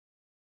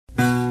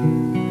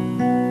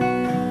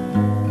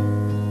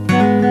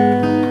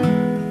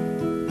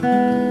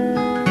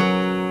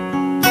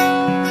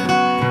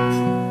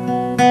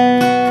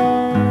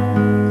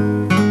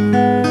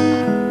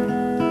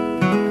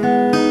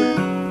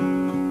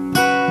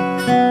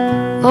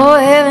Oh,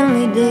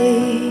 heavenly day.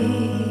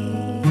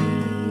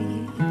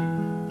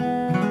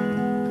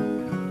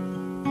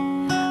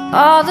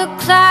 All the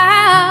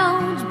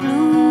clouds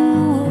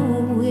blew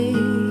away.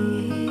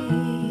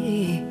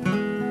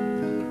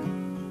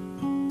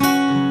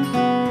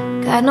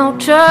 Got no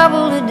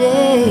trouble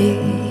today.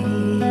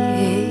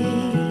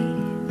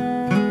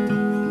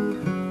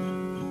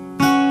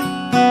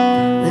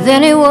 With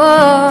anyone.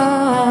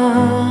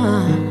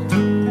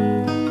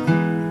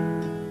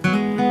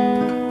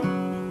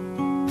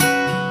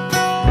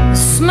 A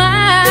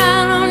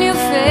smile on your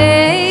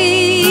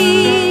face.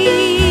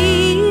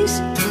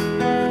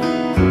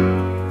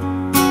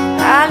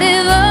 I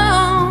live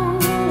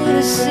only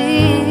to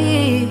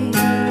see.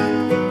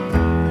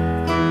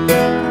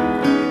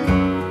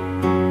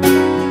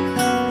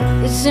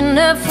 It's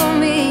enough for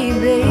me,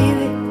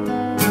 baby.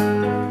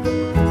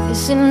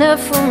 It's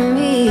enough for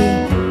me.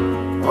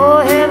 Oh,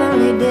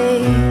 heavenly day,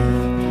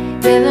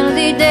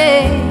 heavenly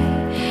day,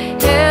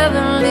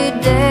 heavenly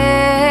day.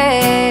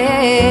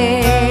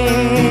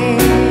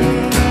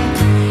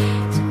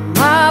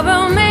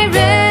 Tomorrow may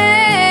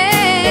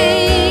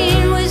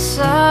rain with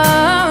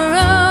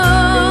sorrow.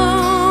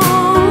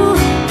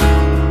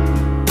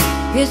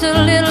 Here's a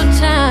little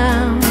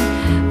time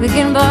we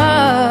can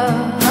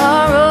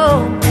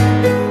borrow.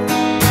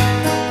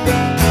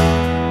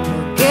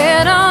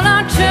 Forget all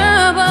our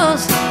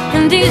troubles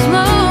in these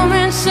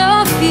moments so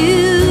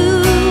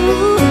few.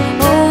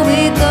 Oh,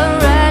 we could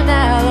right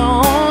now the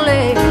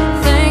only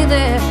thing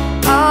that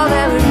all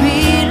that we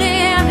really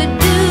have to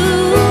do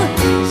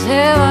is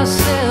have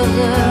ourselves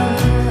a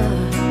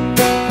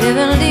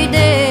heavenly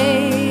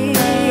day.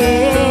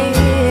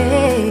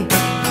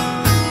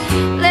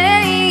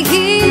 Lay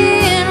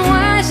here and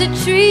watch the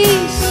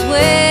trees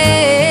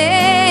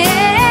sway.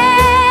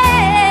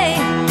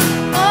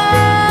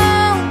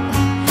 Oh,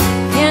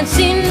 can't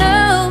see no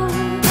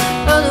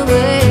other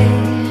way.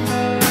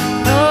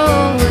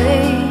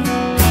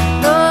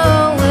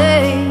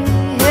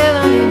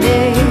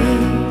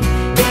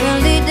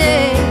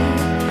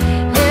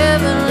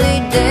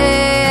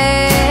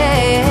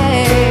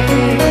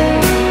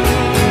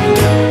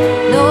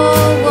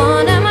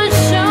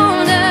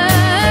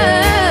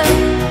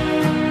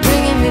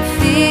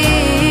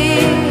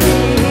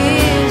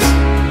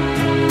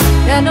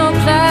 No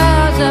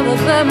clouds up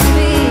above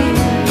me,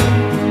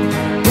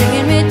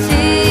 bringing me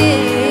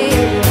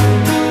tears.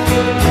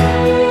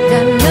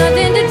 Got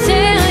nothing to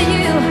tell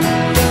you,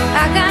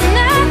 I got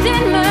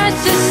nothing much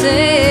to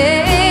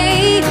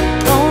say.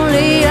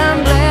 Only I'm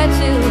glad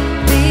to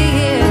be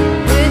here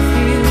with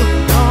you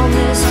on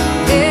this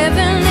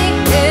heavenly,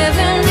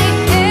 heavenly,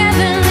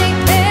 heavenly,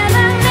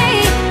 heavenly,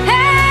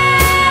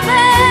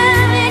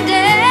 heavenly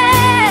day.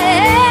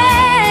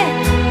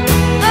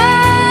 Oh,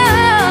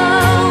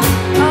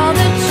 all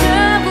the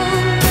trouble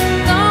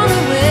gone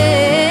away.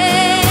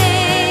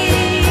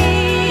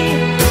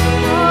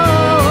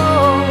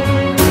 Oh,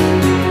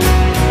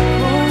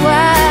 for a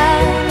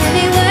while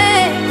anyway,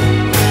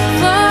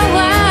 for a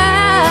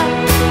while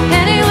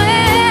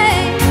anyway.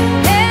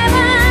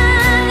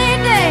 Heavenly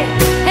day,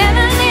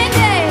 heavenly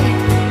day,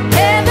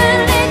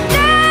 heavenly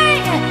day,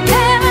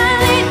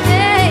 heavenly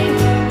day,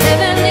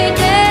 heavenly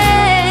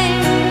day.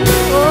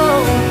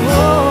 Oh,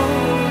 oh,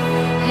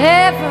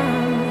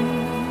 heavenly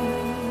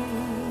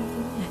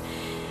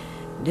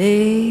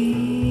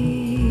day.